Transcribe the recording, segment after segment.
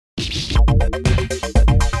Hi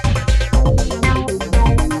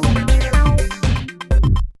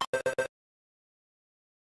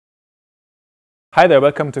there,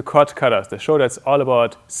 welcome to Cord Cutters, the show that's all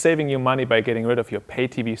about saving you money by getting rid of your pay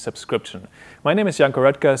TV subscription. My name is Janko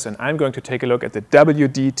and I'm going to take a look at the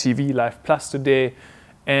WD TV Live Plus today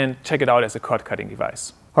and check it out as a cord cutting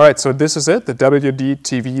device. Alright, so this is it, the WD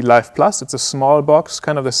TV Live Plus. It's a small box,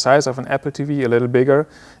 kind of the size of an Apple TV, a little bigger.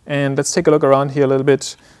 And let's take a look around here a little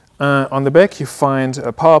bit. On the back you find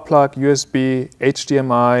a power plug, USB,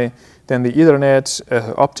 HDMI, then the Ethernet,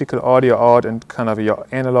 optical audio out, and kind of your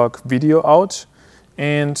analog video out.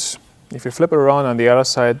 And if you flip it around on the other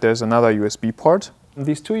side, there's another USB port.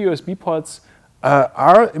 These two USB ports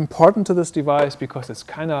are important to this device because it's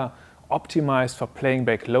kind of optimized for playing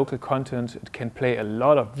back local content. It can play a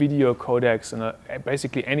lot of video codecs, and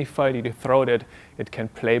basically any file you throw at it, it can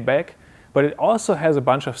play back. But it also has a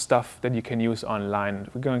bunch of stuff that you can use online.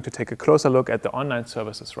 We're going to take a closer look at the online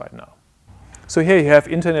services right now. So here you have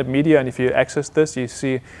internet media, and if you access this, you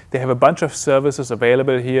see they have a bunch of services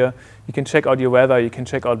available here. You can check out your weather, you can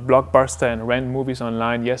check out Blockbuster and rent movies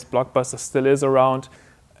online. Yes, Blockbuster still is around.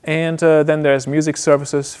 And then there's music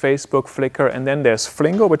services, Facebook, Flickr, and then there's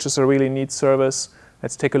Flingo, which is a really neat service.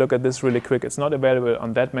 Let's take a look at this really quick. It's not available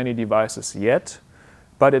on that many devices yet,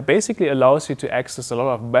 but it basically allows you to access a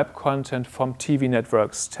lot of web content from TV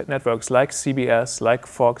networks, networks like CBS, like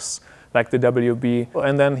Fox, like the WB.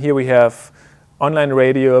 And then here we have online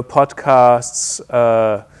radio, podcasts,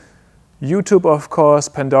 YouTube, of course,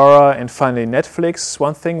 Pandora, and finally Netflix.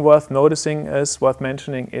 One thing worth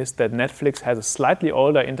mentioning is that Netflix has a slightly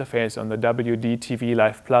older interface on the WD TV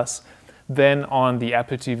Live Plus than on the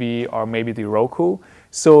Apple TV or maybe the Roku.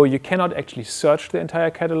 So you cannot actually search the entire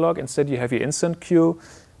catalog. Instead, you have your instant queue,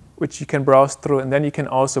 which you can browse through, and then you can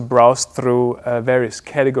also browse through various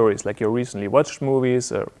categories, like your recently watched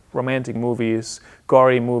movies, romantic movies,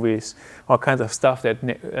 gory movies, all kinds of stuff that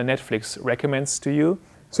Netflix recommends to you.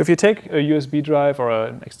 So if you take a USB drive or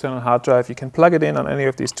an external hard drive, you can plug it in on any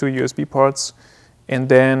of these two USB ports and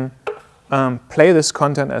then play this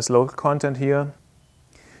content as local content here.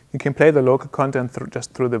 You can play the local content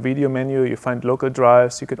just through the video menu. You find local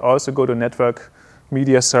drives. You could also go to network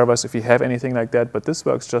media servers if you have anything like that, but this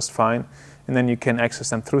works just fine. And then you can access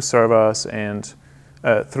them through servers and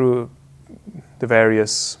through the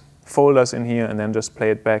various folders in here and then just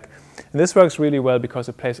play it back. And this works really well because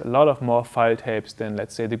it plays a lot of more file tapes than,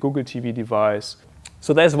 let's say, the Google TV device.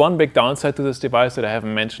 So there's one big downside to this device that I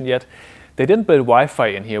haven't mentioned yet. They didn't build Wi-Fi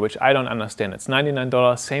in here, which I don't understand. It's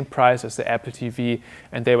 $99, same price as the Apple TV,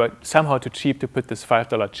 and they were somehow too cheap to put this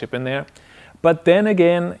 $5 chip in there. But then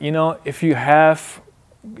again, you know, if you're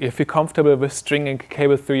comfortable with stringing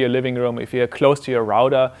cable through your living room, if you're close to your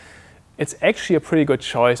router, it's actually a pretty good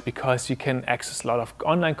choice because you can access a lot of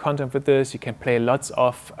online content with this. You can play lots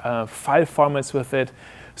of file formats with it.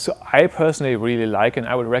 So I personally really like it, and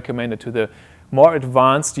I would recommend it to the more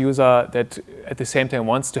advanced user that at the same time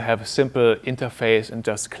wants to have a simple interface and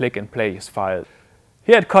just click and play his file.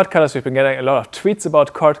 Here at Cord Cutters, we've been getting a lot of tweets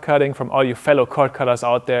about cord cutting from all you fellow cord cutters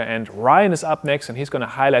out there, and Ryan is up next, and he's going to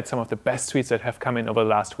highlight some of the best tweets that have come in over the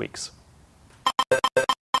last weeks.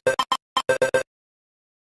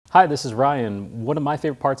 Hi, this is Ryan. One of my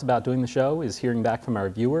favorite parts about doing the show is hearing back from our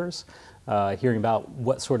viewers, hearing about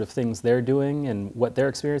what sort of things they're doing and what their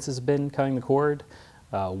experience has been cutting the cord,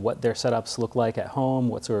 what their setups look like at home,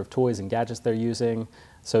 what sort of toys and gadgets they're using.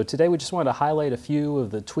 So today we just wanted to highlight a few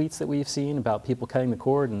of the tweets that we've seen about people cutting the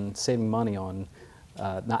cord and saving money on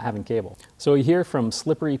not having cable. So we hear from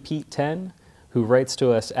Slippery Pete 10, who writes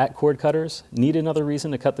to us at Cord Cutters, need another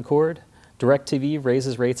reason to cut the cord? DirecTV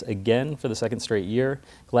raises rates again for the second straight year.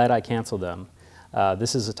 Glad I canceled them.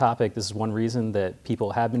 This is one reason that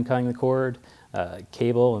people have been cutting the cord.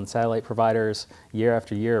 Cable and satellite providers year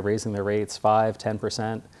after year are raising their rates 5,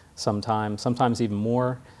 10%, sometimes even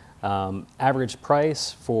more. Average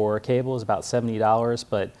price for cable is about $70,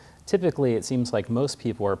 but typically it seems like most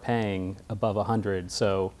people are paying above $100.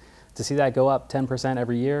 So to see that go up 10%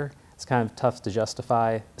 every year, it's kind of tough to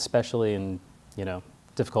justify, especially in, you know,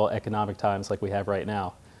 difficult economic times like we have right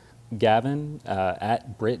now. Gavin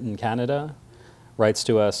at Brit in Canada writes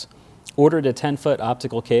to us, ordered a 10-foot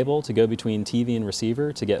optical cable to go between TV and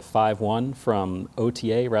receiver to get 5.1 from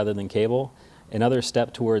OTA rather than cable. Another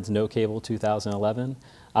step towards no cable 2011.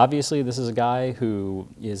 Obviously, this is a guy who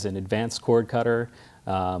is an advanced cord cutter.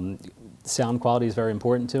 Sound quality is very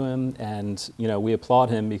important to him, and you know, we applaud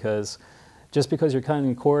him because just because you're cutting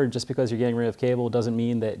the cord, just because you're getting rid of cable, doesn't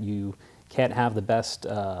mean that you can't have the best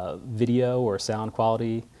video or sound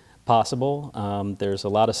quality possible. There's a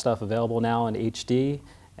lot of stuff available now in HD,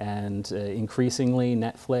 And increasingly,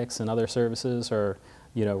 Netflix and other services are,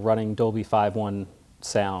 running Dolby 5.1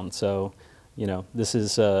 sound. So, this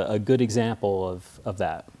is a good example of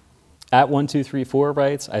that. At1234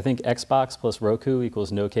 writes, I think Xbox plus Roku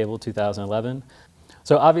equals no cable 2011.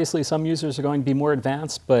 So obviously some users are going to be more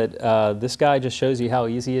advanced, but this guy just shows you how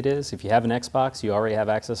easy it is. If you have an Xbox, you already have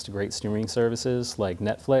access to great streaming services like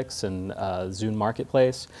Netflix and Zune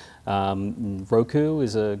Marketplace. Roku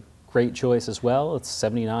is a great choice as well. It's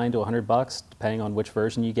 $79 to $100 depending on which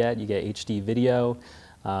version you get. You get HD video,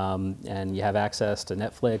 and you have access to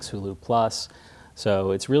Netflix, Hulu Plus.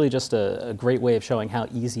 So it's really just a great way of showing how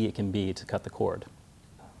easy it can be to cut the cord.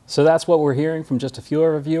 So that's what we're hearing from just a few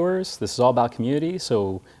of our viewers. This is all about community,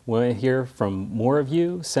 so we want to hear from more of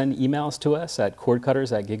you. Send emails to us at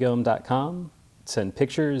cordcutters@gigaom.com. Send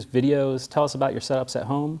pictures, videos, tell us about your setups at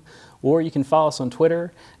home. Or you can follow us on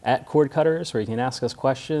Twitter @cordcutters, where you can ask us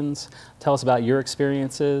questions, tell us about your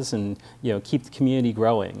experiences, and keep the community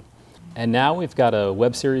growing. And now we've got a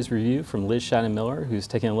web series review from Liz Shannon Miller, who's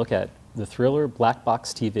taking a look at the thriller Black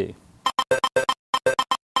Box TV.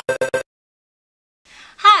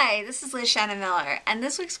 Hi, this is Liz Shannon Miller, and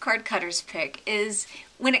this week's Cord Cutters pick is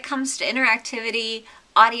when it comes to interactivity,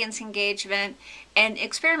 audience engagement, and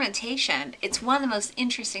experimentation, it's one of the most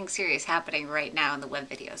interesting series happening right now in the web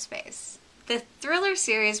video space. The thriller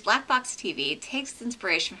series Black Box TV takes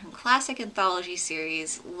inspiration from classic anthology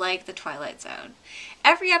series like The Twilight Zone.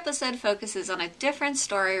 Every episode focuses on a different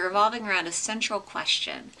story revolving around a central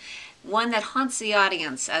question, one that haunts the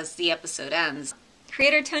audience as the episode ends.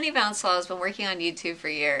 Creator Tony Valenzuela has been working on YouTube for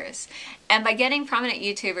years, and by getting prominent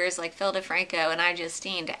YouTubers like Phil DeFranco and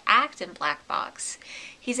iJustine to act in Black Box,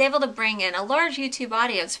 he's able to bring in a large YouTube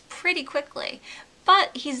audience pretty quickly.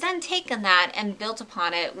 But he's then taken that and built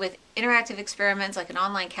upon it with interactive experiments like an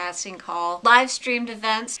online casting call, live streamed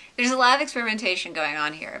events. There's a lot of experimentation going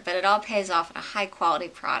on here, but it all pays off in a high quality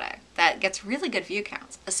product that gets really good view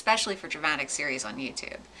counts, especially for dramatic series on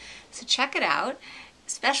YouTube. So check it out,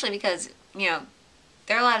 especially because,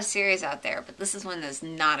 there are a lot of series out there, but this is one that's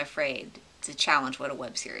not afraid to challenge what a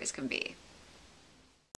web series can be.